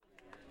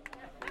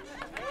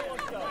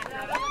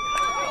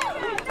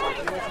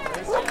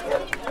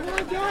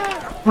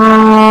on,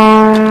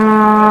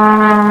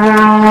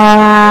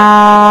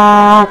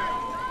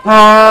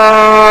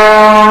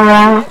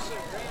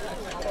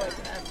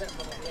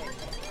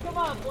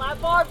 flat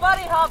bar,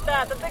 buddy hop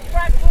that. The big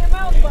crack for your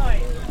mountain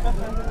bike.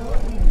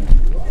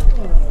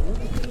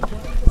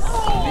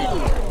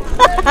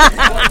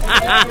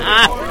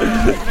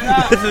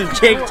 This is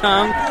Jake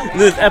Tong.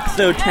 This is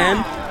episode 10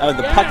 of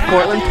the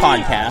Puckfortland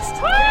podcast.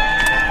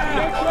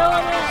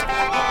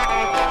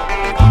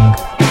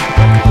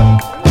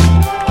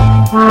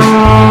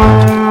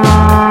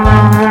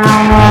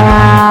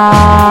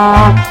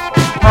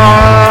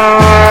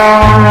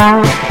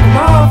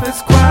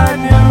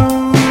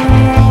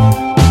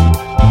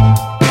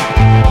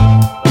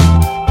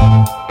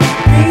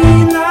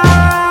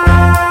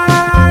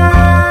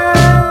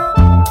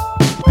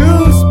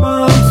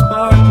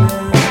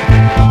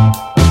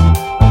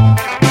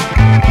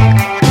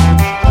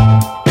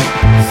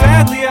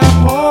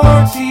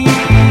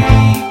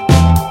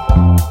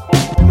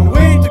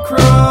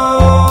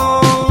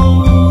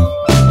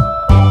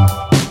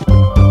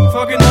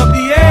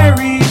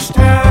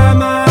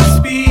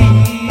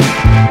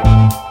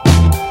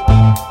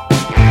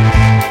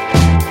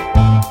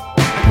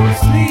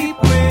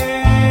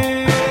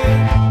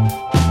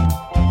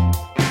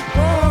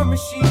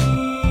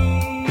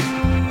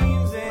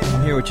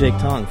 Jake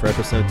Tong for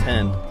episode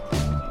 10,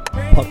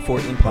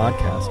 Puckfortland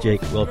podcast.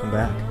 Jake, welcome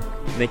back.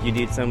 Thank you,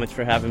 dude, so much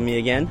for having me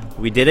again.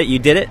 We did it. You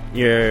did it.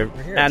 You're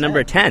at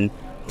number 10.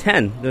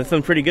 10. There's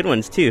some pretty good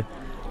ones, too.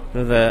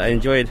 I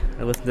enjoyed.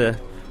 I listened to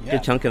a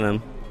good chunk of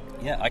them.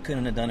 Yeah, I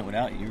couldn't have done it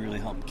without you. You really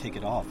helped kick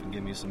it off and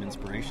give me some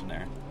inspiration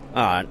there.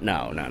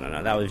 No.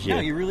 That was you. No,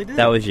 you really did.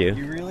 That was you.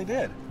 You really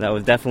did. That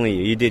was definitely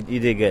you. You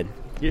did good.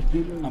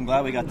 I'm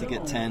glad we got to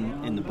get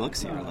 10 in the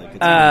books here. Like,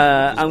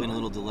 there's been a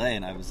little delay,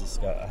 and I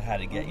had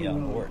to get you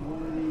on board.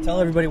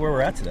 Tell everybody where we're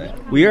at today.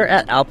 We are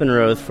at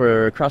Alpenrose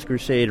for Cross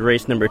Crusade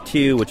Race number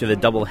 2, which is a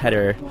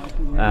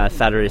doubleheader,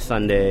 Saturday,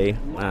 Sunday,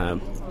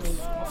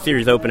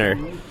 series opener.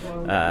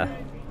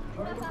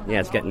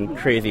 It's getting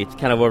crazy. It's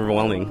kind of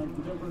overwhelming.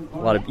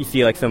 You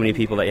see like so many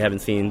people that you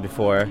haven't seen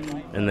before,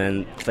 and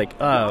then it's like,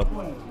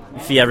 you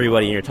see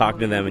everybody and you're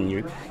talking to them, and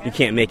you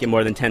can't make it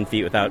more than 10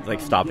 feet without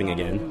like stopping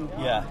again.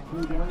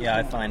 Yeah,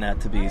 I find that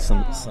to be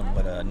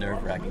somewhat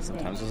nerve-wracking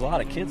sometimes. There's a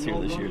lot of kids here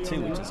this year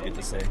too, which is good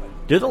to say.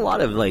 There's a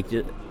lot of I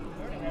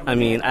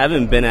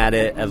haven't been at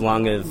it as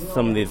long as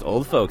some of these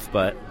old folks,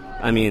 but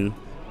I mean,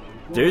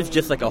 there's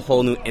just like a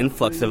whole new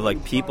influx of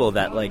like people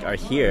that like are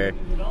here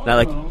that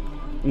like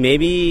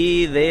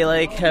maybe they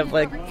like have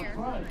like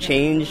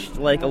changed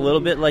like a little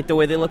bit like the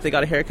way they look. They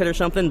got a haircut or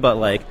something, but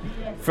like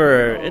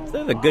there's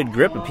a good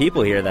grip of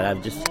people here that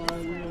have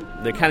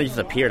they kind of just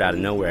appeared out of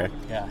nowhere.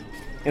 Yeah.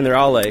 And they're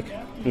all like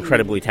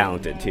incredibly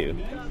talented too.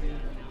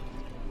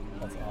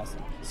 That's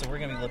awesome. So we're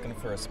gonna be looking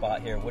for a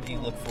spot here. What do you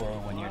look for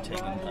when you're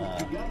taking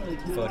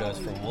photos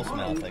for Wolf's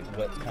Mouth? Like,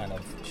 what kind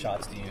of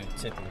shots do you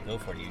typically go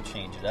for? Do you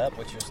change it up?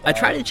 What's your style? I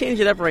try to change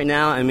it up right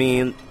now. I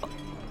mean,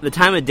 the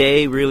time of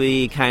day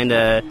really kind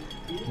of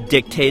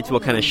dictates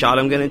what kind of shot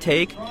I'm gonna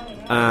take.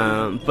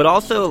 But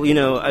also,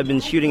 I've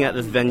been shooting at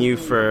this venue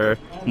for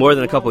more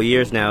than a couple of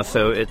years now,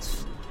 so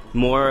it's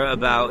more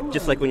about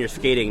just like when you're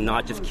skating,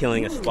 not just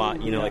killing a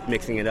spot, like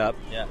mixing it up.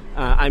 Yeah.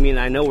 I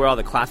know where all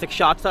the classic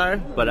shots are,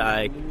 but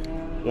I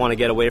want to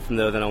get away from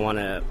those, and I want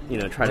to,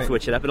 try to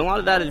switch it up. And a lot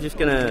of that is just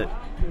going to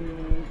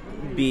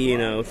be,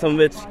 some of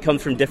it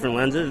comes from different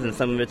lenses, and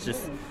some of it's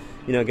just,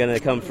 going to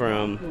come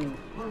from,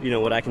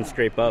 what I can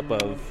scrape up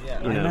of.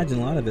 Yeah, I imagine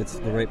a lot of it's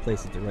the right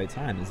place at the right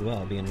time as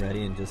well, being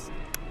ready and just...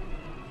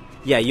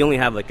 Yeah, you only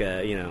have like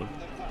a,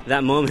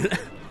 that moment,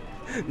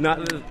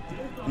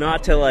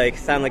 not to like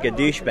sound like a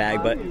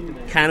douchebag, but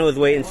kind of was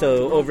waiting.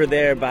 So over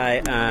there by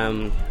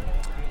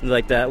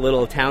like that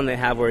little town they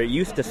have where it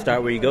used to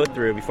start, where you go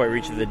through before it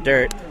reaches the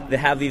dirt, they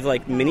have these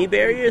like mini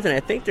barriers, and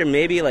I think they're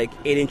maybe like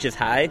 8 inches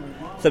high.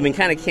 So I've been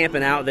kind of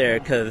camping out there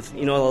because,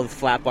 all those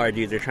flat bar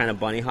dudes are trying to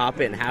bunny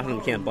hop it, and half of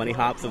them can't bunny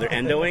hop, so they're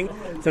endoing.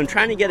 So I'm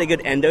trying to get a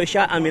good endo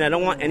shot. I mean, I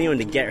don't want anyone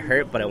to get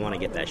hurt, but I want to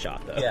get that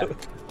shot, though. Yeah.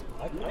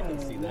 I can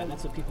see that.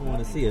 That's what people want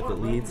to see. If it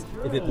bleeds,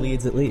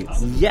 it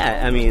leads.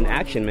 Yeah, I mean,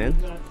 action, man.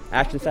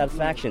 Action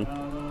satisfaction.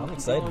 I'm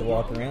excited to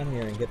walk around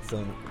here and get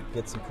some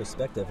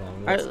perspective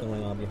on what's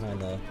going on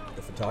behind the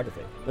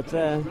photography.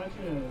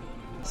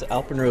 So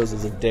Alpenrose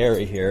is a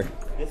dairy here.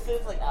 This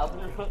is like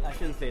Alpenrose. I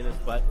shouldn't say this,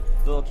 but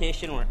the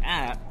location we're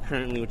at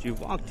currently, which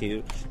you've walked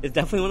to, is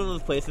definitely one of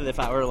those places. If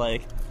I were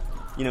like,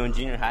 in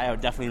junior high, I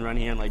would definitely run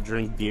here and like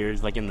drink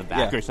beers like in the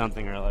back or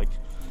something, or like,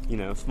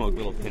 smoke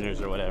little pinners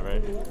or whatever.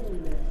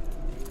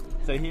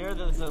 So here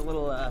there's a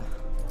little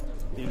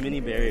these mini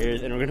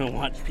barriers, and we're gonna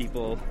watch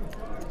people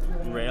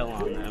rail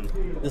on them.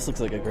 This looks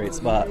like a great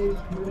spot.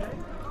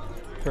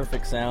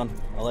 Perfect sound.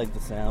 I like the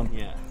sound.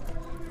 Yeah.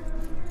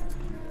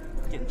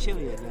 It's getting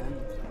chilly again.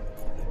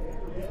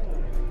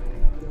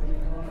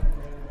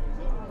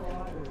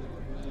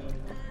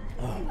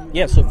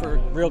 Yeah, so for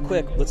real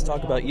quick, let's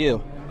talk about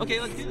you.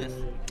 Okay, let's do this.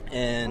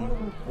 And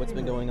what's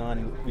been going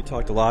on? We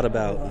talked a lot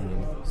about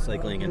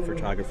cycling and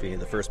photography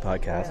in the first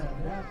podcast.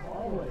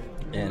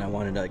 and I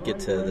wanted to get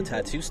to the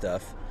tattoo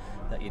stuff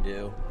that you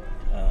do.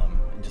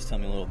 And just tell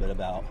me a little bit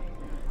about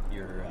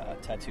your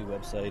tattoo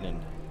website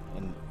and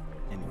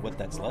what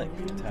that's like,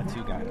 a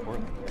tattoo guy in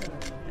Portland.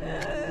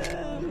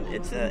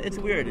 It's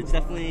weird. It's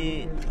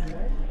definitely...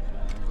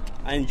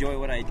 I enjoy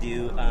what I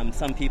do.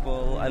 Some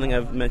people, I think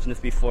I've mentioned this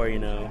before,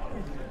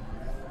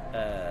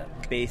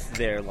 base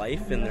their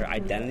life and their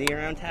identity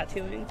around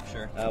tattooing.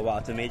 Sure. While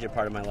it's a major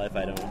part of my life,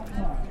 I don't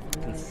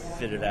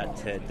consider that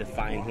to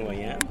define who I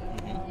am.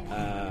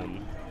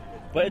 Mm-hmm.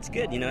 But it's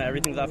good,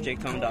 everything's off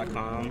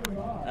jaketong.com.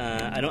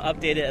 I don't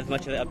update it as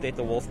much as I update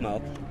the wolf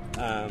milk.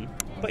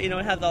 But, it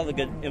has all the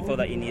good info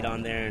that you need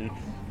on there and,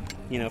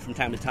 from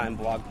time to time,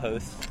 blog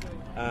posts.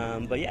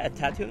 But yeah,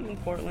 tattooing in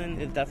Portland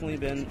has definitely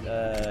been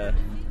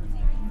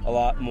a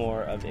lot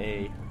more of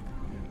a...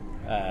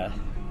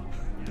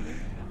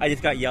 I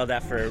just got yelled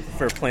at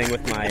for playing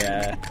with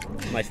my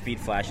my speed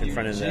flash in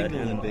front of the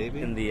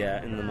in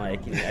the mic.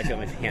 I got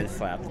my hands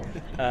slapped.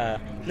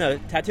 No,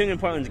 tattooing in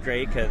Portland's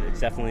great because it's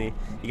definitely,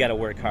 you got to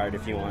work hard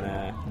if you want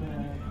to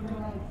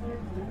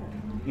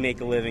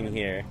make a living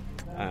here.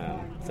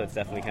 So it's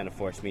definitely kind of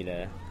forced me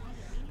to.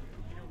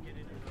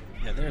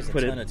 Yeah, there's a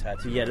ton of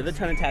tattoo. Yeah, there's a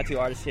ton of tattoo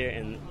artists here,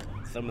 and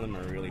some of them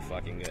are really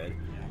fucking good.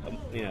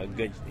 A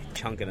good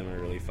chunk of them are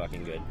really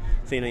fucking good.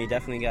 So you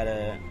definitely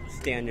gotta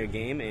stay on your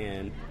game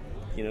and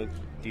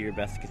do your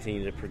best to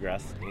continue to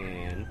progress.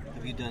 And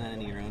have you done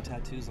any of your own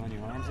tattoos on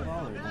your arms at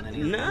all, or done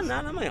any? No,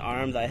 not on my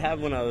arms. I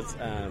have when I was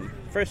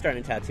first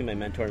starting to tattoo. My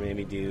mentor made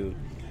me do.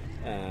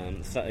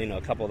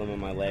 A couple of them on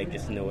my leg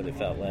just to know what it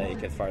felt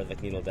like as far as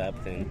like needle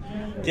depth and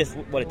just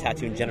what a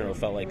tattoo in general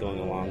felt like going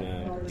along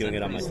doing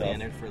it on myself.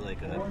 Standard for like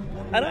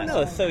I don't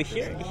know. So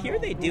here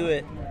they do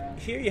it.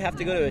 Here you have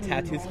to go to a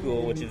tattoo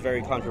school, which is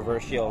very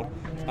controversial.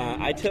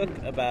 I took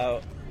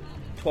about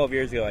 12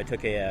 years ago. I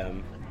took a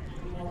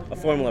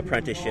formal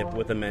apprenticeship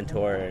with a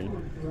mentor, and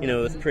it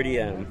was pretty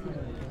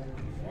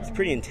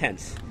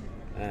intense.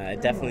 I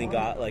definitely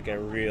got like a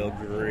real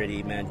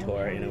gritty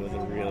mentor, and it was a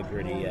real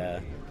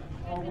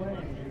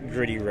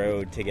gritty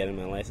road to getting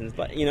my license.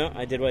 But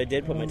I did what I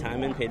did, put my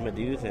time in, paid my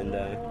dues, and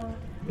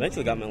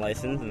eventually got my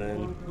license. And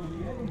then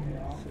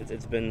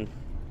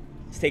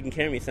it's taken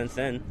care of me since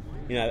then.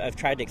 I've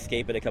tried to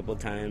escape it a couple of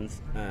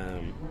times,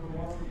 and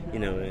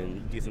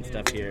do some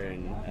stuff here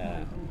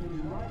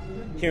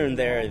and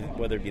there,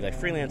 whether it be like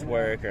freelance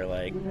work or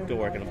like go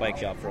work in a bike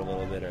shop for a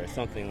little bit or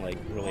something like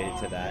related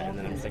to that, and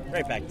then I'm just like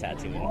right back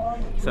tattooing.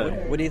 So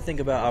what do you think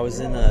about? I was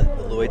in the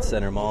Lloyd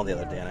Center Mall the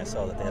other day, and I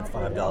saw that they had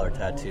 $5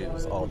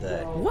 tattoos all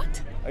day.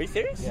 What? Are you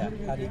serious? Yeah.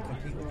 How do you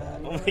compete with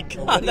that? Oh my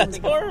god, that's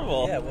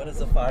horrible. Yeah. What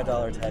is a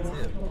 $5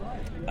 tattoo?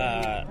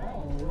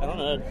 I don't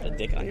know, a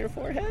dick on your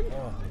forehead?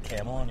 Oh, a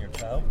camel on your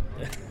toe?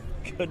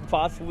 Could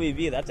possibly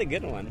be. That's a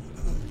good one.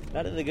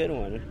 That is a good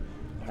one.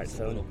 All right,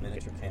 so a little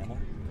miniature camel.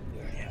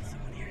 Yeah,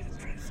 someone here that's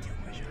trying to steal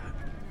my shot.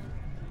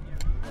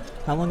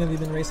 How long have you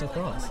been racing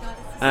cross?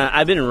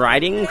 I've been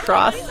riding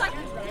cross,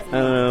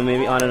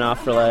 maybe on and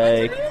off for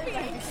like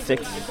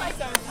 6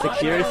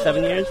 years,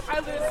 7 years.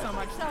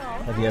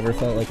 Have you ever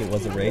felt like it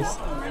was a race?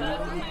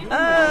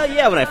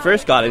 Yeah, when I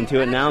first got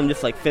into it. Now I'm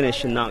just like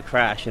finish and not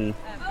crash and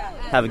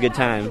have a good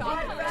time.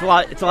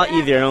 It's a lot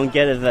easier. I don't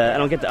get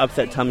the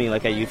upset tummy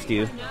like I used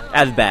to.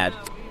 As bad.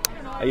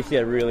 I used to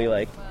get really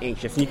like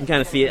anxious, and you can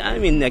kind of see it. I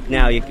mean, like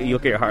now you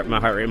look at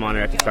my heart rate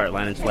monitor at the start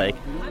line. It's like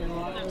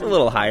it's a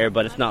little higher,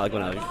 but it's not like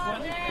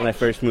when I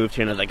first moved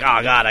here and I was like,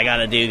 oh god, I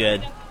gotta do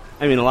good.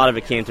 I mean, a lot of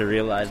it came to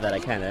realize that I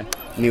kind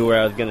of knew where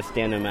I was gonna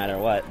stand no matter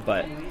what.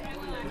 But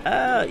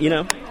I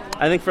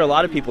think for a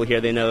lot of people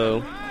here, they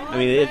know. I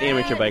mean, it is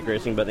amateur bike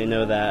racing, but they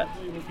know that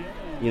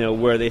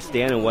where they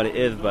stand and what it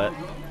is, but.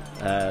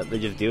 They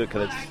just do it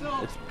because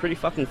it's pretty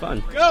fucking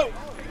fun. Go!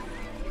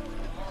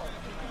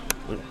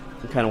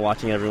 I'm kind of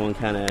watching everyone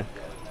kind of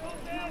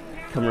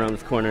come around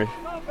this corner,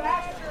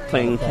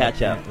 playing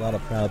catch up. A lot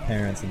of proud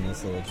parents in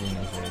this little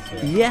juniors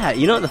race. Yeah,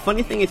 the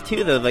funny thing is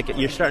too, though, like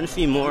you're starting to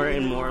see more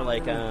and more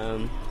like,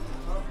 come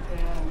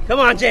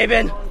on,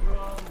 Jabin!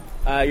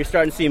 You're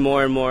starting to see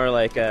more and more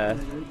like,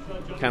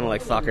 kind of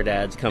like soccer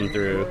dads come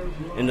through,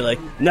 and they're like,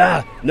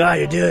 nah,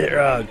 you're doing it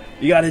wrong.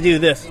 You got to do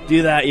this,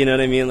 do that. You know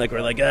what I mean? Like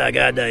we're like, oh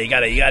god, no, you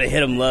gotta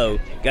hit them low. You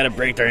gotta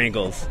break their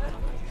ankles.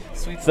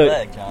 Sweep the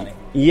leg, Johnny.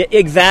 Yeah,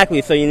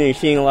 exactly. So you're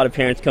seeing a lot of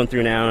parents come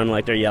through now, and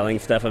like they're yelling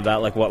stuff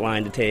about like what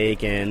line to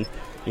take, and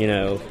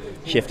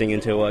shifting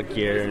into what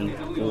gear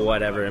and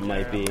whatever it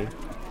might be.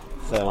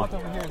 So walk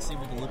over here and see if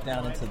we can look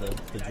down into the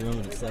room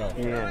itself.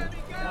 Yeah.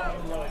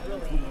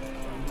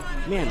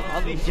 Man,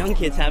 all these young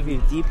kids have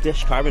these deep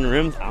dish carbon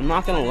rims. I'm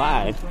not gonna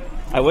lie,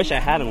 I wish I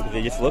had them because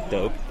they just look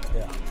dope.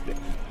 Yeah.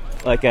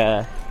 Like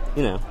Come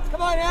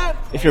on, Ed.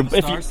 if you're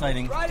Star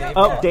sighting.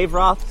 Dave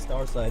Roth.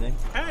 Star sighting.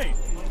 Hey,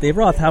 Dave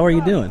Roth, how are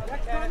you doing?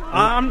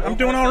 I'm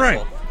doing all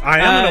right. I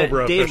am an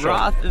Obra Dave official.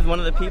 Roth is one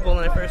of the people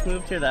when I first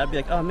moved here that I'd be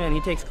like, oh man,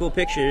 he takes cool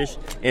pictures,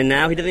 and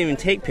now he doesn't even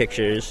take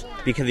pictures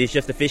because he's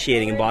just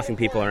officiating and bossing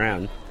people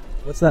around.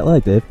 What's that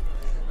like, Dave?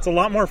 It's a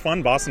lot more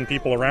fun bossing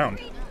people around.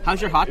 How's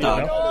your hot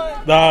dog?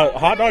 The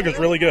hot dog is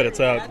really good. It's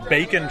a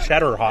bacon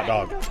cheddar hot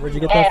dog. Where'd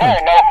you get that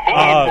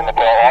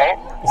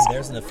from?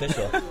 There's an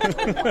official.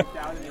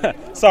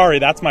 Sorry,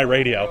 that's my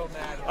radio.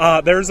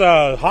 There's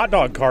a hot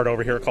dog cart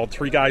over here called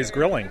Three Guys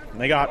Grilling.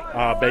 They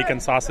got bacon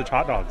sausage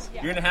hot dogs.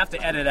 You're going to have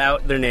to edit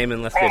out their name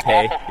unless they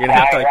pay. You're going to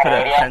have to put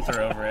a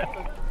censor over it.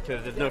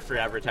 Because there's no free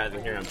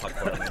advertising here on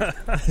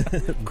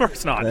Puckfortland. Of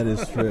course not. That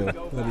is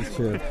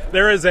true.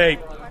 There is a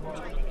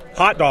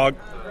hot dog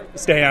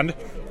stand.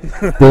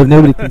 Dave,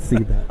 nobody can see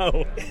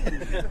that.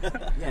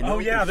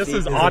 Yeah, this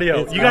is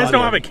audio. You guys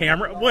don't have a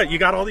camera? What, you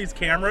got all these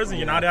cameras and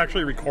you're not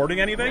actually recording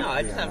anything? No,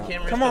 I just have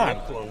cameras. Come on.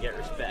 Cool and get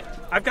respect.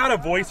 I've got a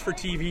voice for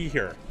TV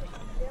here.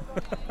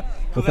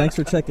 Well, thanks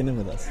for checking in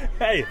with us.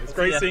 Hey, it's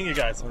great seeing you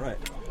guys. All right.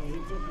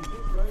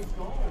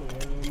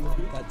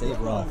 Got Dave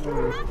Roth.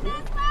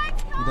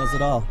 He does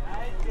it all.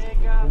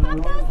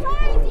 From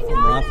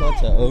Rafa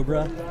to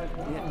Obra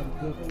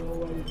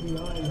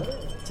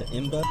to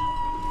Imba.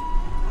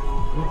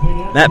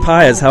 Matt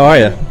Pies, how are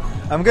you?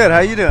 I'm good. How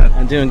you doing?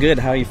 I'm doing good.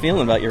 How are you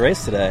feeling about your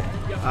race today?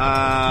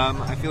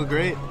 I feel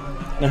great.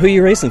 Now, who are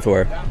you racing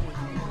for?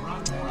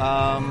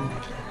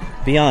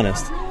 Be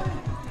honest.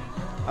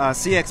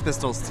 CX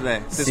Pistols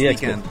today, this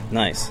weekend.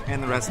 Nice.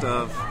 And the rest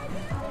of...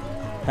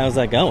 How's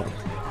that going?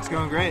 It's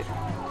going great.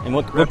 And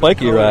what bike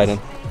are you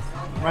riding?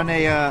 Run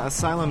a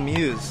Asylum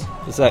Muse.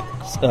 Is that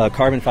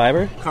carbon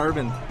fiber?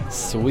 Carbon.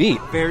 Sweet.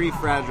 Very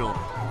fragile.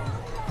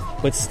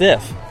 But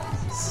stiff.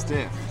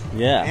 Stiff.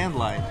 Yeah. And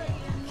light.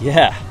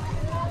 Yeah.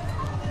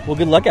 Well,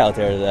 good luck out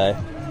there today.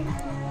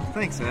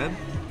 Thanks, Ed.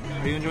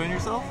 Are you enjoying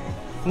yourself?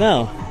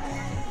 No.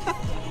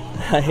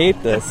 I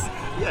hate this.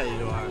 Yeah,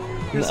 you are.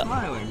 You're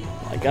smiling.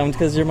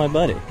 Because you're my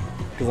buddy.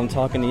 Because I'm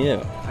talking to you.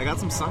 I got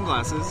some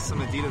sunglasses, some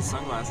Adidas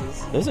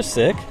sunglasses. Those are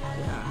sick.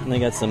 Yeah. And they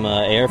got some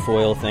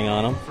airfoil thing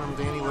on them. From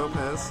Danny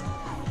Lopez.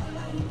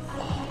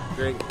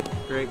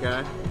 Great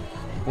guy.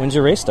 When's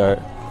your race start?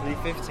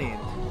 3:15.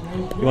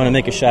 You want to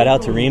make a shout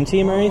out to Ream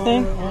Team or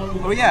anything?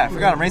 Oh yeah, I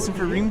forgot. I'm racing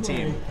for Ream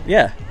Team.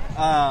 Yeah.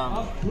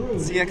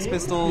 CX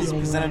Pistols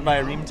presented by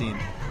Ream Team.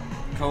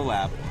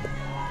 Collab.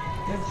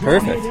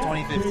 Perfect.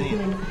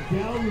 2015.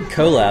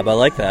 Collab, I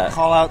like that.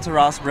 Call out to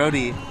Ross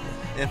Brody.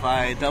 If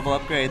I double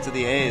upgrade to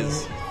the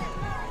A's,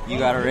 you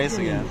got to race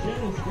again.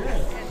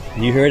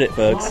 You heard it,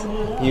 folks.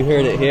 You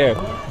heard it here.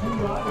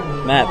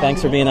 Matt,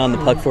 thanks for being on the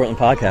Puckfortland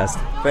podcast.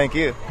 Thank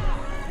you.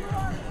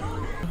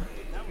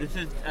 This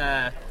is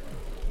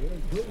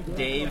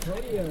Dave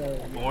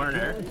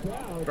Burner.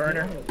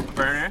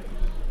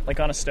 Like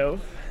on a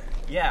stove?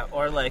 Yeah,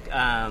 or like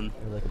Or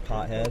like a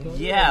pothead.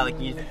 yeah, like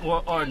you,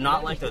 or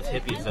not like those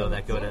hippies though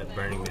that go to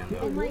Burning Man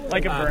though.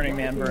 Like a Burning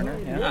Man burner,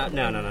 yeah.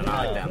 No, not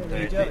like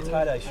them. You do have a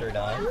tie-dye shirt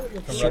on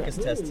from Ruckus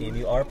Test Team.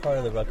 You are part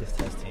of the Ruckus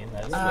Test Team.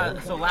 That is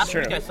good. So last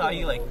Sure. week I saw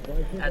you like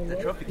at the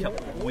trophy cup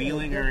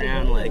wheeling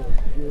around like.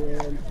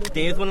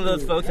 Dave's one of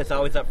those folks that's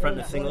always up front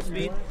in a single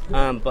speed,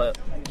 but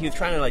he was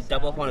trying to like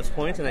double up on his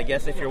points, and I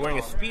guess if you're wearing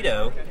a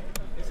Speedo,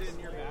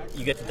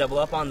 you get to double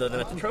up on them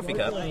at the trophy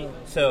cup.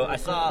 So I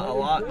saw a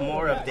lot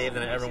more of Dave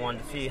than I ever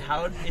wanted to see.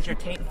 How is your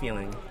taint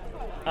feeling?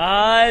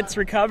 It's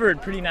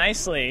recovered pretty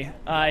nicely.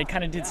 I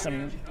kind of did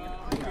some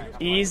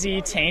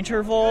easy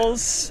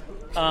taintervals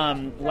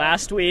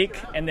last week,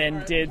 and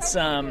then did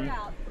some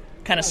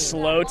kind of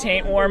slow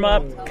taint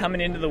warm-up coming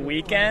into the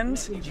weekend.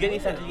 Did you get any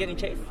sense? Did you get any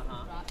chase?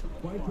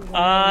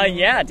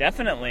 Yeah,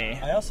 definitely.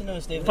 I also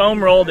noticed, David,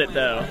 Foam rolled it,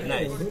 though.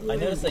 Nice. I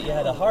noticed that you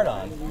had a heart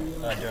on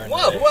during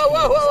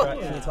Whoa.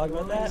 Can we talk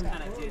about that?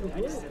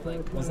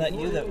 Was that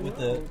you that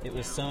it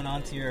was sewn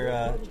onto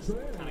your,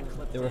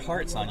 there were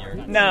hearts on your...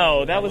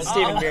 No, that was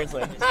Stephen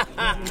Beardsley.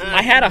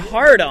 I had a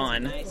heart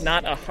on,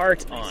 not a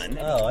heart on.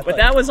 But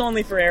that was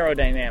only for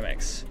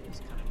aerodynamics.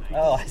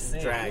 Oh, I see.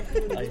 Drag.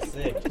 I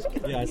see.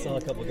 Yeah, I saw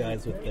a couple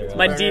guys with their...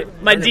 My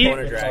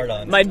heart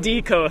on. my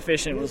D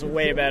coefficient was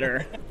way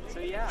better.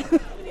 Well,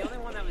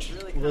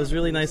 it was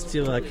really nice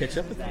to catch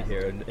up with you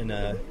here in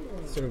a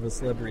sort of a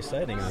celebrity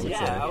sighting, I would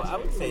say. I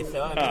would say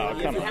so. I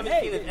mean, if you haven't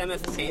seen his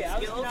MS taint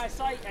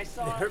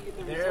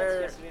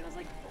skills,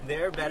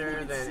 they're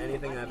better than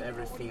anything I've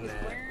ever seen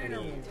that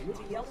anyone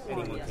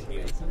can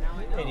do.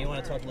 Hey, do you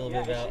want to talk a little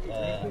bit about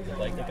the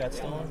bike that got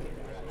stolen?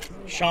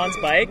 Sean's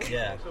bike?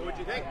 Yeah.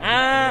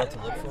 What to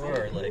look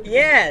for, or like...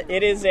 Yeah,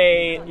 it is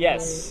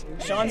yes.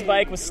 Sean's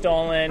bike was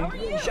stolen.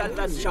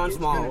 That's Sean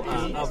Small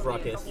of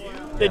Ruckus.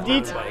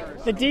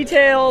 The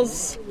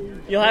details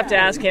you'll have to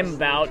ask him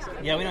about.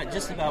 Yeah, we know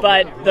just about.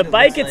 But the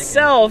bike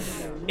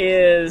itself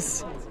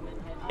is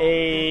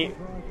a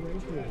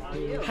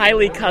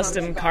highly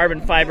custom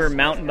carbon fiber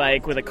mountain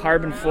bike with a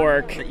carbon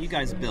fork That you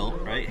guys built,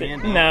 right?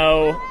 Hand built?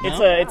 No,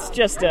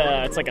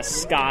 it's like a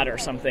Scott or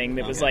something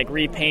that was like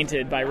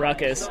repainted by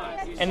Ruckus,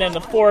 and then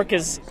the fork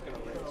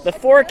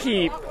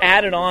he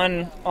added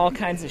on all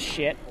kinds of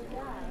shit,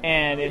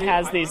 and it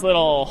has these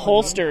little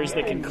holsters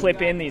that can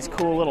clip in these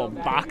cool little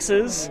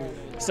boxes.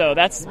 So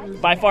that's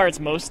by far its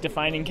most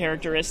defining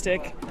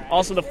characteristic.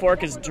 Also, the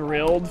fork is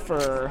drilled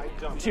for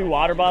 2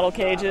 water bottle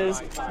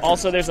cages.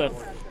 Also, there's a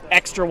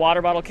extra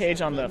water bottle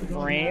cage on the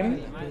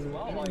frame.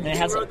 And it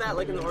has wrote that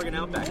like in the Oregon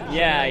Outback.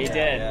 Yeah, he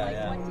did.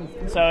 Yeah.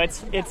 So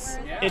it's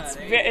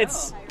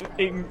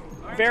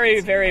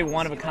very, very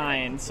one of a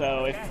kind.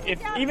 So if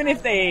even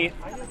if they,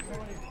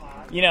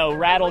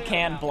 rattle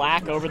can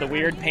black over the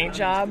weird paint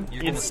job,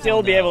 you'd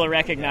still be able to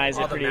recognize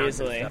it pretty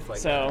easily.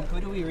 So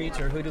who do we reach,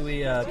 or who do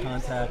we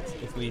contact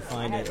if we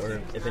find it,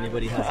 or if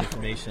anybody has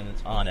information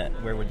on it?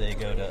 Where would they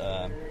go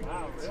to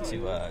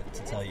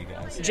tell you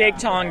guys?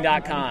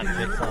 JakeTong.com.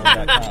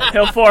 JakeTong.com.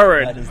 He'll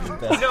forward. That is the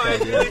best. No,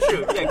 it's really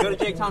true. Yeah, go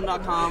to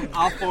JakeTong.com.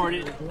 I'll forward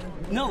it.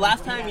 No,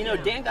 last time,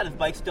 Dan got his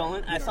bike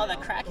stolen. I saw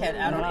that crackhead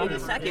out on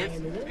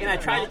 82nd, and I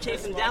tried to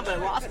chase him down, but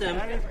I lost him.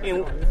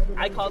 And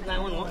I called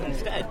 911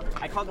 instead.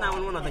 I called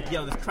 911. I was like,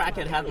 yo, this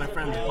crackhead has my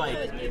friend's bike.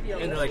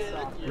 And they're like,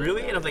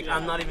 really? And I was like,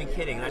 I'm not even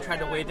kidding. And I tried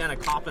to wave down a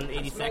cop on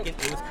 82nd.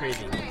 It was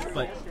crazy.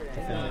 But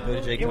go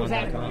to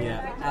JakeTong.com.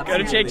 Yeah, go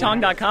to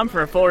JakeTong.com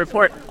for a full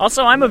report.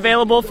 Also, I'm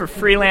available for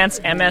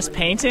freelance MS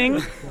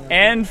painting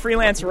and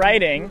freelance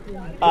writing.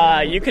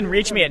 You can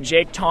reach me at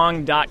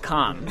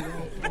JakeTong.com.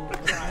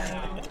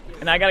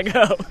 And I gotta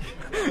go.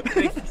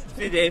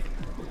 See you, Dave.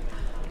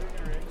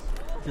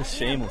 Just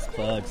shameless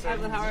plugs. How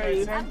are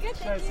you? I'm good,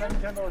 thank you.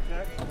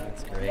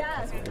 That's great.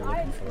 That's what we're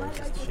looking for.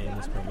 Just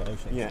shameless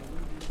promotion. Yeah.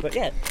 But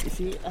yeah, you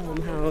see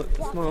how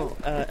small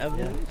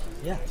Evelyn?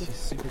 Yeah, she's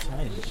super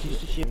tiny.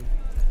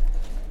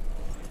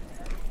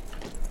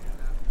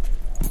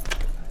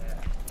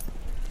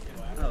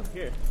 Oh,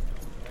 here.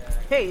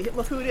 Hey,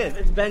 look who it is.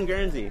 It's Ben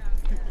Guernsey.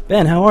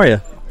 Ben, how are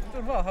you?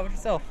 Doing well. How about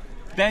yourself?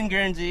 Ben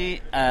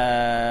Guernsey,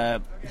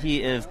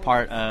 he is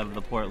part of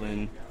the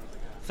Portland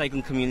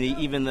cycling community,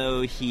 even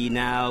though he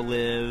now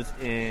lives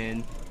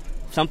in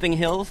Something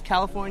Hills,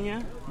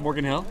 California.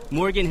 Morgan Hill.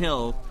 Morgan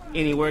Hill, and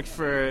he works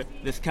for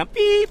this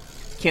company.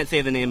 Can't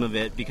say the name of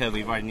it because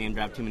we've already name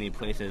dropped too many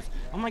places.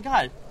 Oh my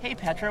God! Hey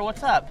Petra,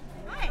 what's up?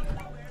 Hi.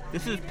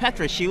 This is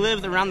Petra. She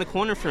lives around the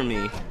corner from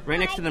me, right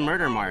next to the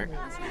Murder Mart.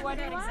 So you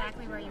wondered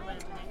exactly where you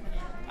live.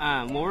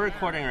 Well, we're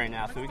recording right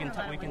now, so we can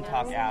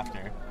talk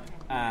after.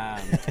 I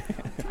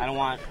don't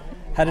want.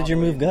 How did your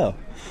move go?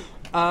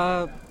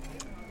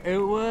 It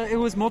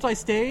was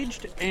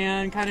multi-staged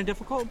and kind of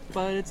difficult,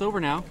 but it's over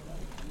now.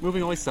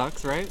 Moving always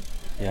sucks, right?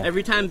 Yeah.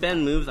 Every time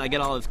Ben moves, I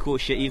get all this cool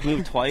shit. He's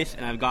moved twice,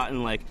 and I've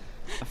gotten like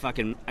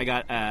I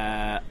got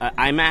an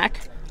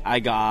iMac, I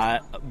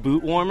got a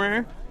boot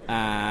warmer,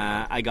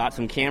 I got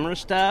some camera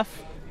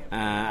stuff,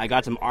 I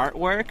got some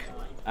artwork.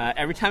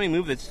 Every time he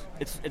moves,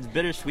 it's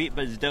bittersweet,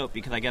 but it's dope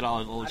because I get all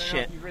his old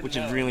shit, which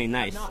is really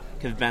nice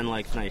because Ben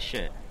likes nice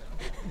shit.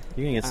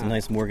 You're gonna get some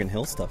nice Morgan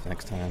Hill stuff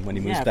next time when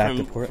he moves back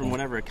to Portland. From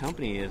whatever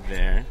company is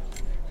there,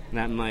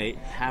 that might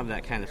have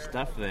that kind of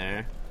stuff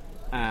there.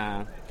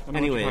 Anyways,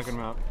 what you're talking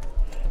about.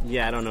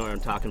 Yeah, I don't know what I'm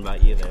talking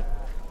about either.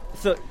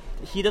 So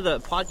he does a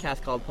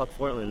podcast called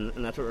Puckfortland,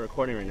 and that's what we're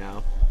recording right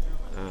now.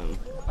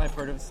 I've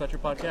heard of such a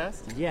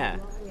podcast. Yeah,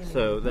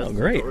 so that's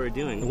great. what we're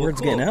doing. The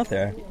word's getting out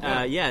there.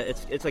 Yeah,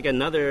 it's like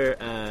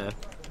another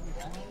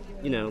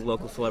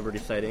local celebrity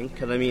sighting.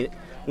 Because I mean,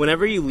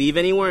 whenever you leave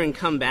anywhere and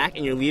come back,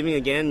 and you're leaving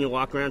again, and you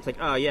walk around, it's like,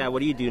 oh yeah, what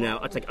do you do now?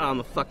 It's like, oh, I'm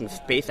a fucking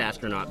space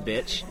astronaut,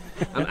 bitch.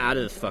 I'm out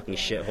of this fucking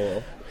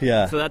shithole.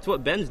 Yeah. So that's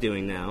what Ben's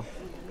doing now.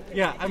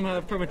 Yeah, I'm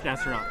pretty much an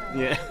astronaut.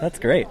 Yeah. That's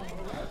great.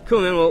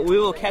 Cool, man. Well, we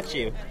will catch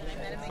you.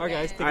 All right,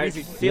 guys, take All it right,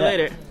 easy. see you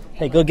later.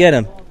 Hey, go get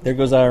him. There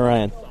goes Ira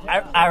Ryan.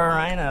 Ira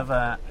Ryan of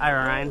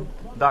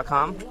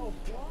IraRyan.com.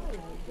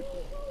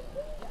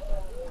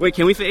 Wait,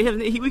 can we say his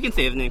name? We can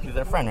say his name because he's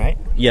our friend, right?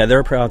 Yeah,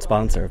 they're a proud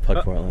sponsor of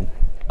Puckfortland.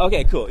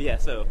 Okay, cool. Yeah,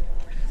 so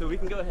we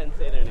can go ahead and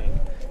say their name.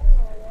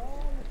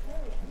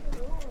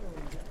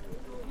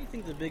 What do you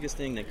think the biggest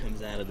thing that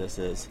comes out of this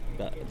is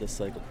about this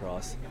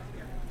cyclocross?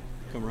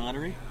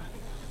 Camaraderie?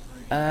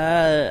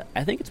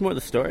 I think it's more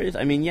the stories.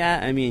 I mean,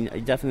 I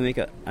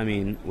definitely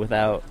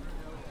without,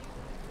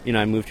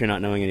 I moved here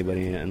not knowing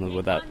anybody and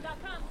without.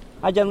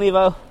 Hi, Jen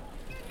Levo.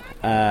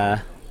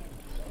 I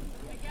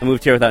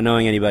moved here without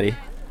knowing anybody,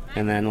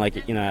 and then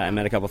I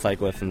met a couple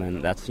cyclists, and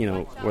then that's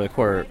where the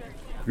core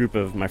group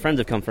of my friends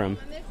have come from.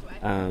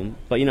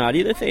 But I'd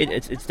either say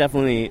it's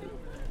definitely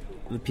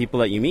the people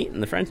that you meet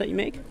and the friends that you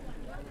make.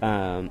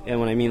 And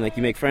when I mean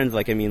you make friends,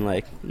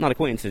 not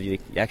acquaintances, you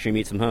actually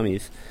meet some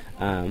homies.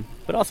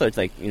 But also it's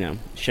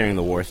sharing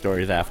the war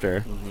stories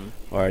after,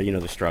 or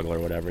the struggle or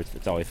whatever.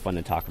 It's always fun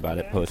to talk about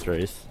it post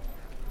race.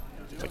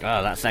 It's like,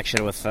 oh, that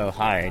section was so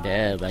hard.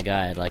 Oh my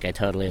god, I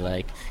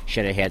totally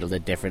should have handled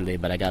it differently,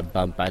 but I got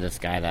bumped by this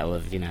guy that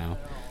was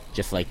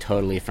just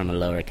totally from a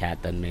lower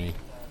cat than me.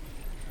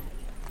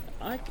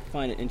 I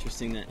find it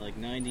interesting that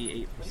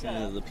 98%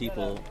 of the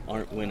people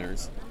aren't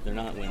winners. They're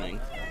not winning,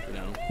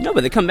 No,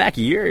 but they come back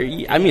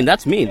I mean,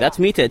 that's me. That's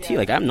me to a T.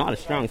 I'm not a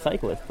strong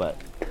cyclist, but...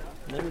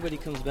 And everybody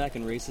comes back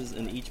and races,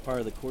 and each part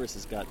of the course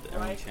has got their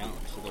own challenge.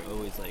 So they're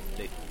always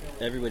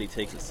everybody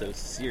takes it so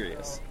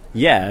serious.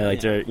 Yeah,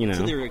 they're,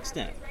 To their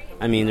extent.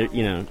 I mean,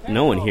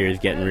 no one here is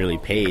getting really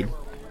paid.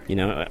 I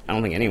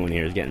don't think anyone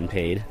here is getting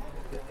paid.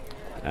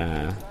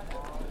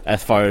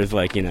 As far as,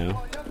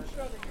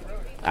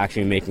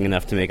 actually making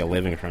enough to make a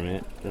living from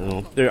it.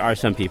 There are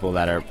some people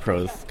that are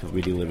pros, because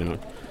we do live in the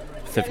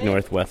Pacific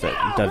Northwest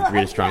that does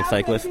breed a strong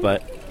cyclist,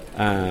 but,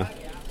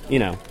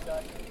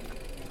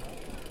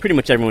 pretty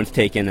much everyone's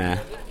taking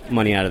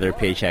money out of their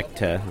paycheck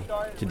to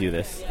do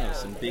this. Oh,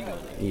 some big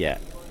money. Yeah.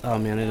 Oh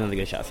man, I another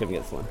good shot. See if we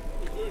get this one.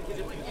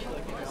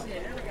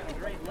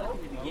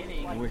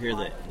 And we're here.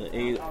 The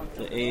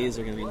A's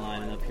are going to be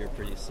lining up here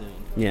pretty soon.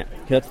 Yeah.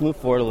 Okay, let's move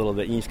forward a little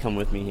bit. You just come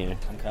with me here.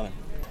 I'm coming.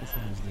 What's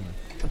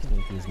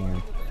his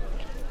name?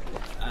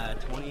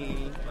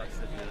 20 bucks.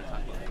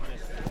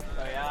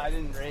 Oh yeah, I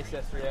didn't race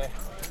yesterday.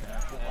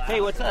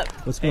 Hey, what's up?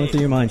 What's going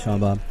through your mind, Sean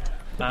Bob?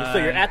 So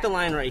you're at the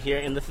line right here,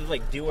 and this is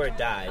like do or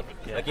die.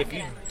 Like if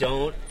you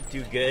don't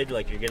do good,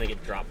 like you're gonna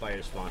get dropped by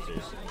your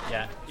sponsors.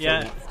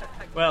 Yeah.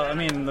 Well, I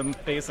mean, the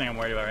biggest thing I'm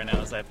worried about right now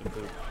is I have to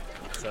poop.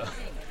 So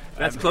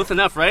that's close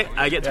enough, right?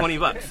 I get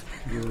 $20.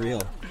 You're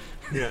real.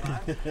 Yeah,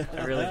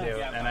 I really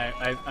do, and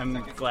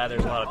I'm glad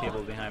there's a lot of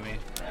people behind me.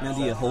 Now,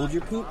 do you hold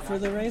your poop for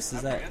the race?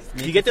 Is that?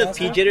 Do you get those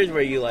pee jitters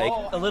where you like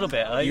a little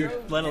bit? You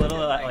let a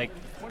little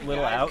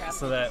out,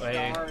 so that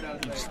way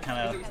you just kind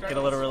of get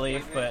a little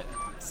relief, but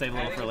save a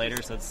little for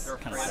later. So it's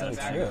kind of so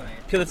true.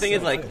 Because the thing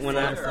is, like when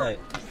I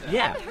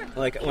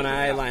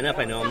line up,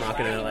 I know I'm not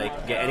gonna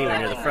like get anywhere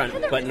near the front.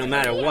 But no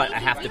matter what, I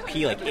have to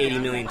pee like 80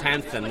 million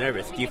times because I'm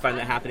nervous. Do you find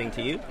that happening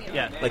to you?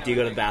 Yeah. Like, do you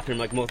go to the bathroom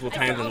like multiple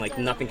times and like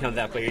nothing comes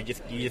out, but you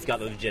just got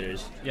those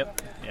jitters?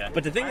 Yep. Yeah.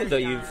 But the thing is, though,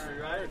 you've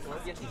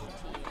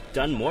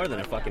done more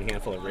than a fucking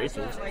handful of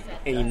races,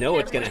 and you know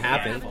what's gonna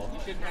happen,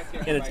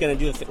 and it's gonna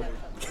do this.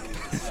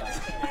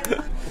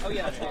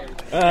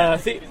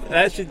 See,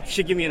 that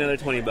should give me another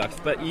 $20.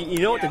 But you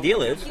know what the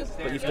deal is,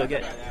 but you still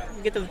get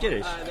those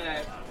jitters.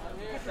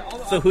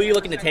 So who are you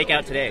looking to take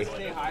out today?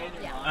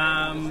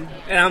 And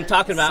I'm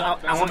talking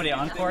about I want somebody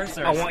on course.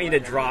 Or I want you to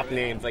drop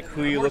names. Like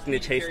who are you looking to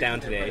chase down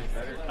today?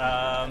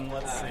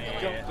 Let's see.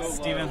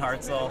 Steven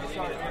Hartzell,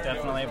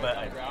 definitely, but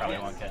I probably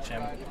won't catch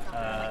him.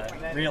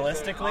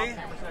 Realistically,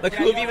 like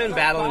who have you been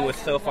battling with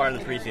so far in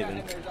the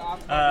preseason?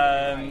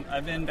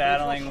 I've been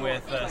battling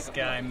with this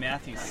guy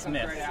Matthew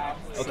Smith.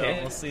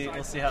 Okay, so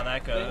we'll see how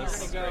that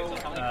goes.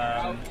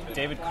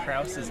 David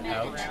Krause is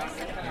out.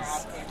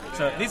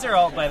 So these are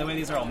all, by the way,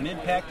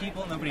 mid-pack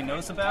people nobody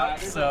knows about.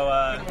 So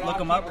look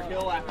them up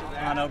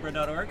on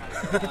obra.org.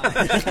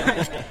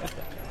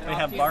 They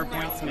have bar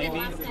points,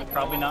 maybe,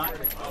 probably not.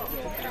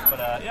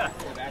 But yeah,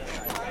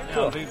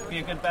 cool. It'll be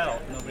a good battle.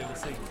 Nobody will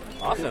see.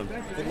 Awesome.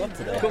 Good luck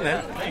today. Cool,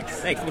 man.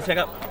 Thanks. We'll check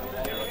up.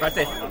 Right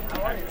there.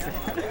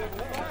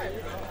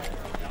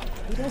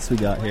 What else we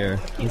got here?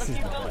 This is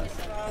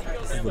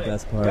the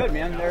best part. Good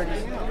man, they're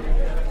just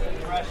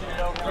rushing it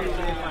over.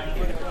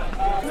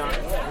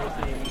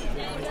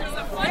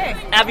 Hey.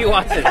 Abby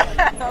Watson.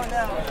 Oh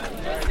no.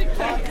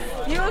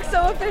 You look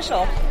so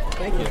official.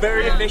 Thank you.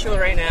 Very official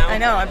right now. I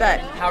know, I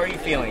bet. How are you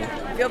feeling?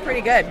 I feel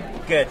pretty good.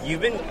 Good. You've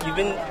been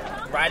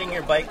riding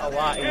your bike a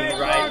lot, and you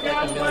ride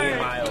like 1 million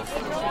miles.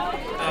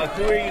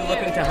 Who are you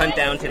looking to hunt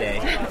down today?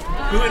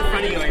 Who in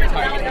front of you are you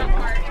targeting?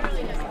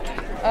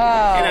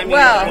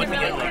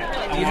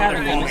 Do you have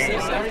a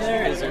nemesis out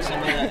there? Is there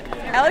somebody that...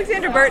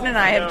 Alexander Burton and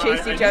I have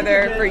chased each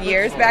other for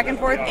years back and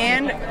forth,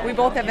 and we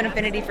both have an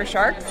affinity for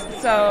sharks,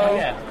 so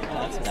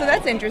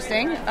that's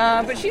interesting.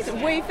 But she's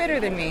way fitter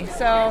than me,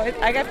 so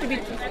I have to be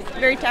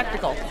very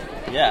tactical.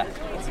 Yeah,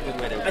 that's a good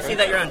way to... I see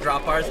that you're on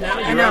drop bars now.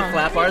 You're on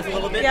flat bars a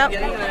little bit. Yep.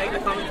 Getting a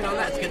comment on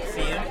that. It's good to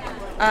see you.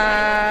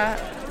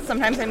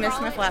 Sometimes I miss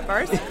my flat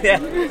bars. Yeah.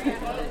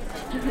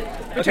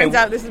 It turns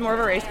out this is more of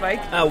a race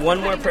bike.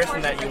 One more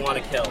person that you want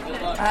to kill.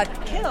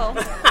 Kill?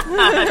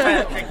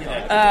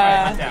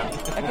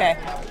 Okay.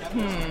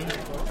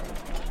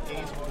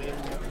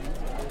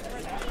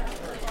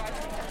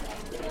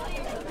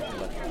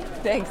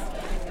 Thanks.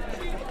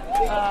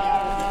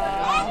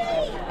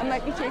 I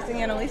might be chasing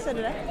Annalisa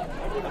today.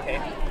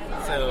 Okay.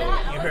 So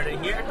you heard it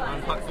here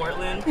on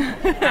Puckfortland.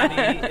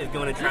 Abby is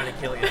going to try to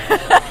kill you.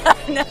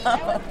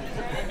 No.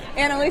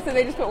 Annalisa,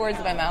 they just put words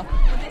in my mouth.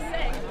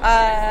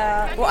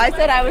 Well, I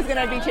said I was going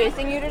to be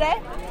chasing you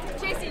today.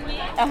 Chasing me?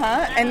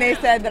 And they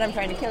said that I'm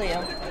trying to kill you.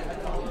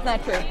 It's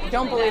not true.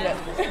 Don't believe it.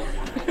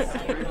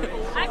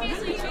 I'm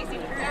usually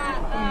chasing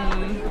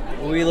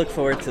her. We look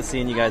forward to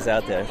seeing you guys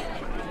out there.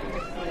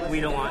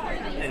 We don't want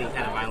any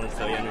kind of violence,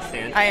 so you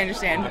understand? I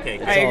understand. Okay,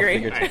 I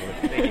agree. Right.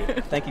 Thank you.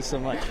 Thank you so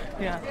much.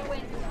 Yeah.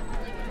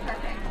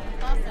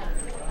 Awesome.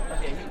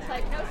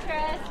 Like, no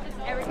stress.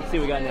 Let's see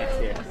what we got next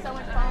here. So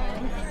much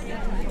fun.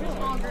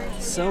 Small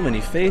groups. So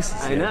many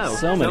faces. I know.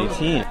 So many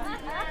teams.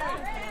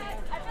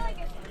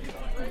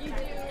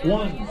 You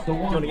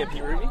want to get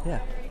Pete Ruby? Yeah.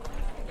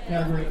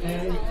 Category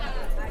A,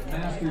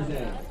 Masters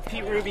A.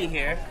 Pete Ruby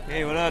here.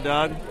 Hey, what up,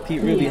 dog?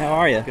 Pete Ruby, how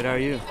are you? Good, how are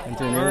you? I'm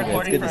doing really good.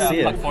 It's good to see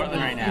you. Puckfortland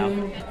right now.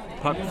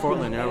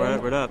 Puckfortland, yeah,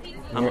 right up.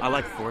 I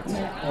like forts.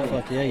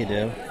 Fuck yeah, you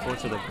do.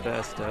 Forts are the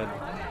best, Dad.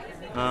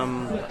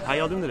 How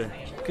y'all doing today?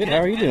 Good. How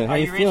are you doing? How are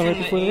you feeling right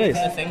before the race?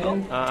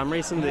 I'm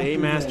racing the A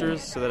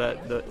Masters so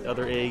that the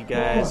other A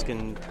guys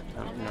can,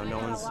 no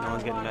one's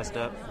getting messed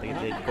up. They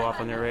go off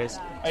on their race.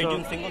 Are you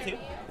doing single too?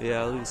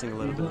 Yeah, I'll do single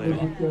a little bit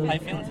later. How you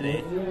feeling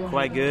today?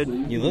 Quite good.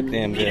 You look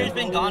damn good. Peter's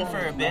been gone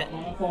for a bit,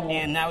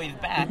 and now he's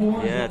back.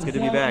 Yeah, it's good to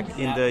be back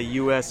in the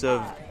U.S.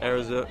 of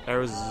Arizona.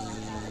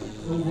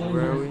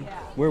 Where are we?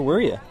 Where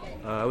were you?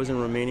 I was in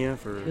Romania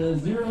for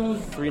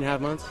 3.5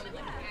 months.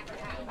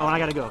 Oh, and I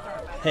gotta go.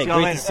 Hey, See y'all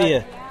great later. to see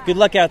you. Good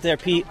luck out there,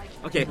 Pete.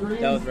 Okay,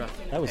 that was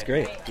rough. That was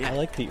great. I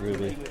like Pete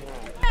Ruby.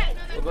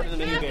 We'll go to the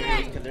mini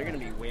barriers because they're going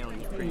to be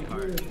wailing pretty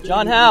hard.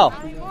 John Howe.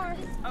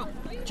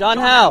 John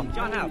Howe.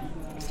 John Howe.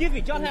 Excuse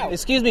me, John Howe.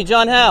 Excuse me,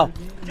 John Howe.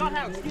 John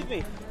Howe, excuse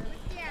me.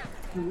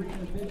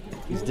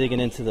 He's digging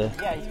into the.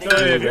 Yeah, he's So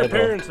if your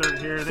parents are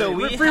here, So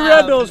we free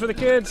have- Red Bulls for the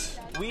kids.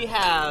 We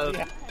have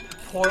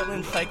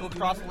Portland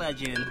cyclocross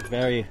legend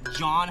Very,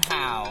 John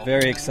Howe.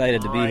 very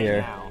excited to be right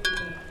here. now.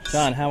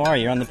 John, how are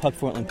you? You're on the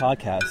Puckfortland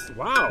podcast.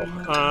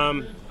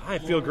 Wow. I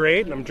feel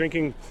great. I'm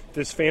drinking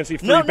this fancy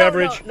free No,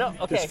 beverage. no,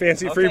 okay. This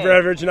fancy free Okay.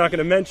 beverage. Not going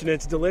to mention it.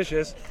 It's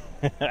delicious.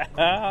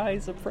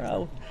 He's a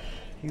pro.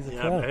 He's a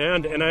pro.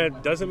 And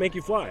it doesn't make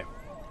you fly.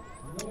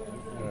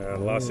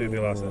 Lawsuit. They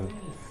lost that.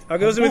 How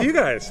goes it with you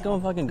guys? It's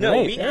going fucking No,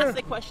 great. we asked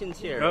the questions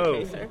here. Oh.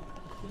 Okay, sir.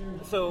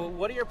 So,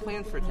 what are your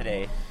plans for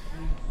today?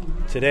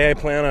 Today I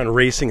plan on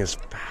racing as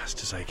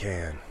fast as I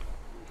can.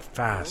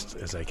 Fast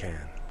as I can.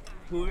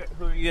 Who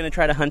are you going to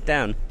try to hunt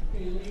down?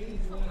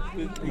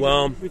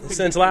 Well,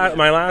 since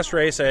my last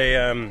race,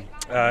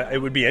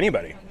 it would be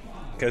anybody,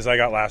 because I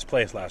got last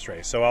place last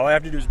race. So all I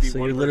have to do is beat So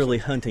one you're literally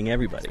hunting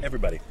everybody.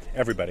 Everybody.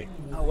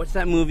 Oh, what's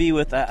that movie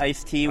with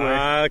Ice-T?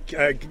 Where...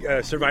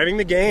 Surviving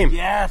the game.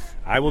 Yes.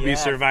 I will be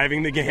Yes.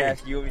 surviving the game.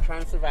 Yes, you will be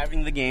trying to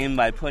surviving the game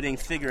by putting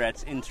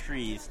cigarettes in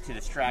trees to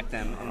distract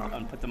them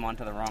and put them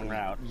onto the wrong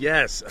route.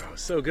 Yes. Oh,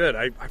 so good.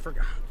 I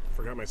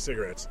forgot my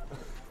cigarettes.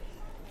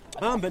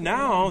 But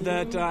now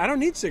that I don't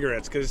need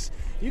cigarettes, because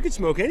you could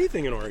smoke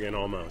anything in Oregon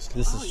almost.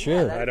 This is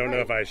true. I don't know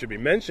if I should be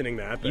mentioning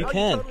that. But You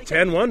can.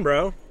 10-1,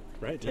 bro.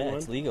 Right? 10-1. Yeah,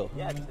 it's legal.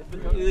 Yeah, it's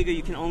totally legal.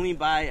 You can only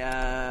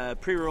buy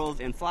pre-rolls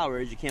and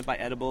flowers. You can't buy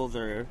edibles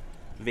or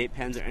vape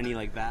pens or any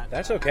like that.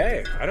 That's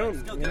okay. I don't,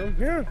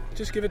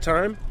 just give it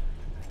time.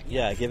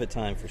 Yeah, give it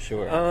time for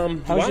sure. Wow.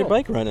 How's your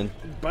bike running?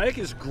 Bike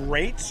is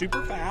great,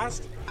 super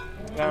fast.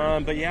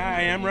 But yeah,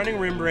 I am running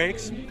rim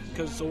brakes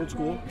because it's old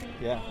school.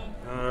 Yeah.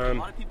 A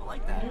lot of people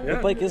like that. Yeah.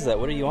 What bike is that?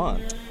 What are you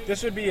on?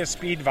 This would be a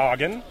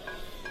Speedwagon,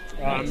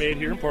 made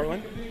here in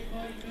Portland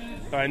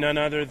by none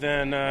other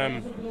than, I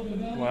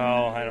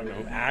don't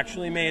know,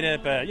 actually made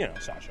it, but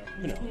Sasha.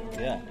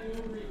 Yeah.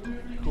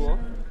 Cool.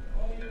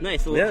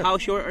 Nice. So Yeah. how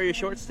short are your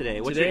shorts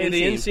today? What's Today your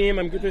the inseam?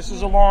 inseam. This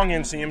is a long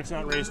inseam. It's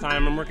not race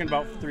time. I'm working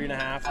about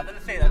 3.5. I was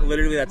gonna say that.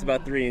 Literally, that's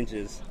about 3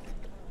 inches.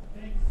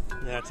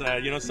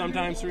 That's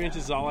sometimes 3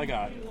 inches is all I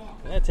got.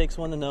 Yeah, it takes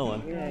one to know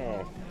one.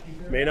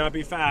 May not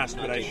be fast,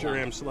 but I sure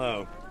am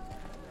slow.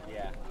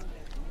 Yeah.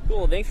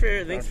 Cool. Thanks for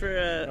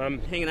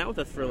hanging out with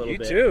us for a little You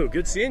bit. too.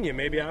 Good seeing you.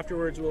 Maybe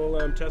afterwards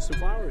we'll test some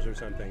flowers or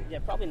something. Yeah,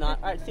 probably not.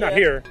 All right, see Not ya.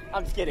 here.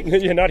 I'm just kidding.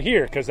 Yeah, not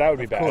here, because that would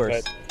be bad.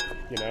 course.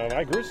 But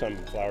I grew some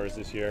flowers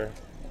this year.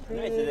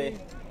 Nice today.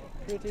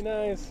 Pretty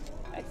nice.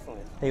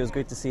 Excellent. Hey, it was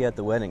great to see you at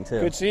the wedding too.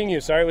 Good seeing you.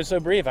 Sorry it was so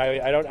brief.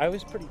 I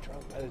was pretty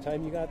drunk by the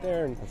time you got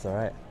there, and That's all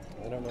right.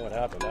 I don't know what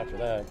happened after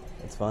that.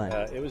 It's fine.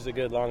 It was a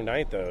good long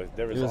night though.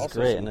 There was, It was also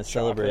great, some and it's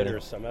chocolate celebrated. or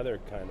some other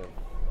kind of.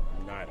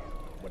 No, I don't know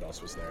what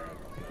else was there.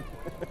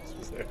 What else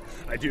was there?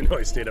 I do know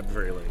I stayed up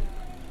very late.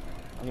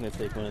 I'm gonna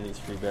take one of these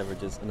free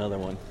beverages, another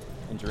one,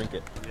 and drink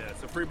it. Yeah,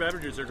 so free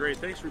beverages are great.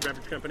 Thanks, Free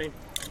Beverage Company.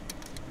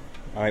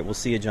 All right, we'll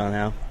see you, John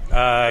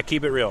Howe.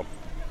 Keep it real.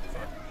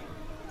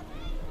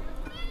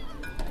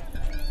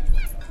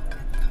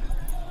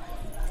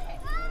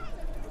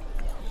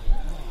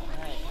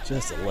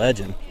 Just a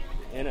legend.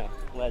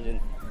 Legend.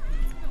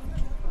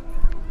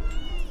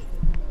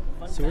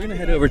 So we're gonna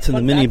head over to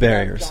the mini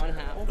barriers. John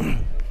Howe.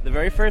 The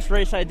very first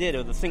race I did,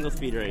 it was a single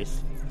speed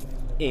race,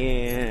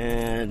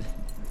 and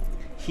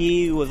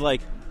he was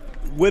like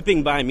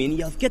whipping by me and he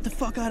yelled, "Get the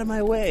fuck out of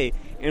my way!"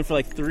 And for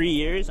like 3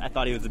 years, I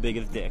thought he was the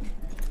biggest dick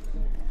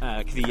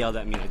because he yelled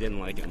at me and I didn't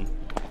like him.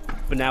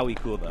 But now we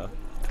cool though.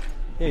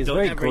 Yeah, he's Don't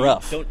very ever-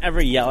 gruff. Don't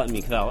ever yell at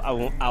me because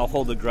I'll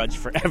hold a grudge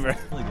forever.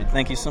 Really good.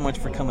 Thank you so much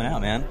for coming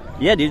out, man.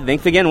 Yeah, dude.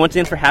 Thanks again once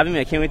again for having me.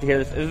 I can't wait to hear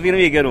this. This is gonna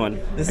be a good one.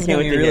 This I is can't gonna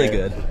wait be to really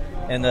hear it. good.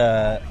 And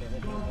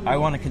I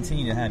want to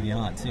continue to have you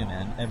on too,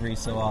 man. Every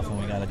so often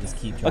we gotta just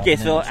keep. Okay, dropping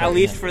so in, at checking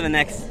least in. for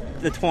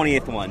the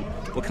 20th one,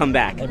 we'll come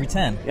back. Every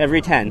 10. Every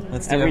 10.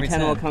 Let's do every every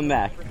 10 we'll 10. come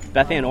back.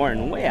 Beth Ann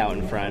Orton way out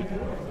in front.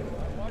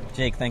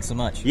 Jake, thanks so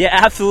much. Yeah,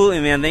 absolutely,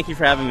 man. Thank you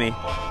for having me.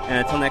 And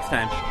until next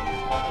time.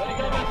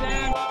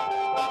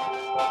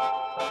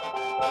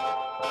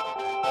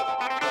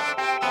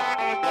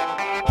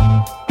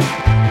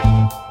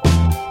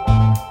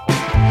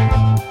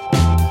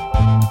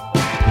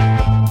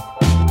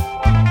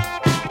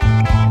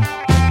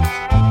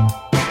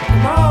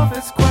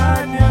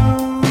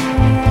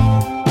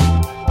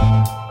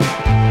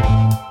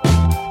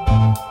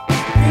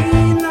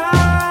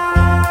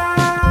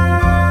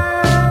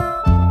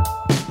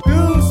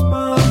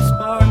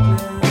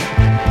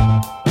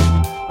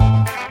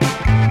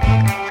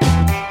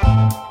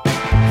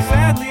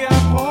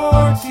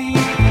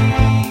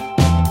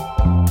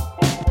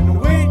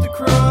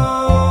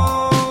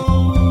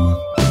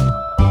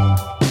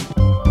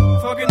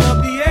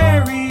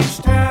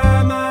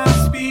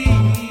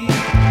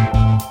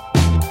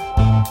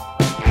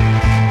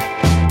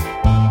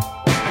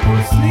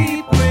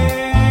 sleep with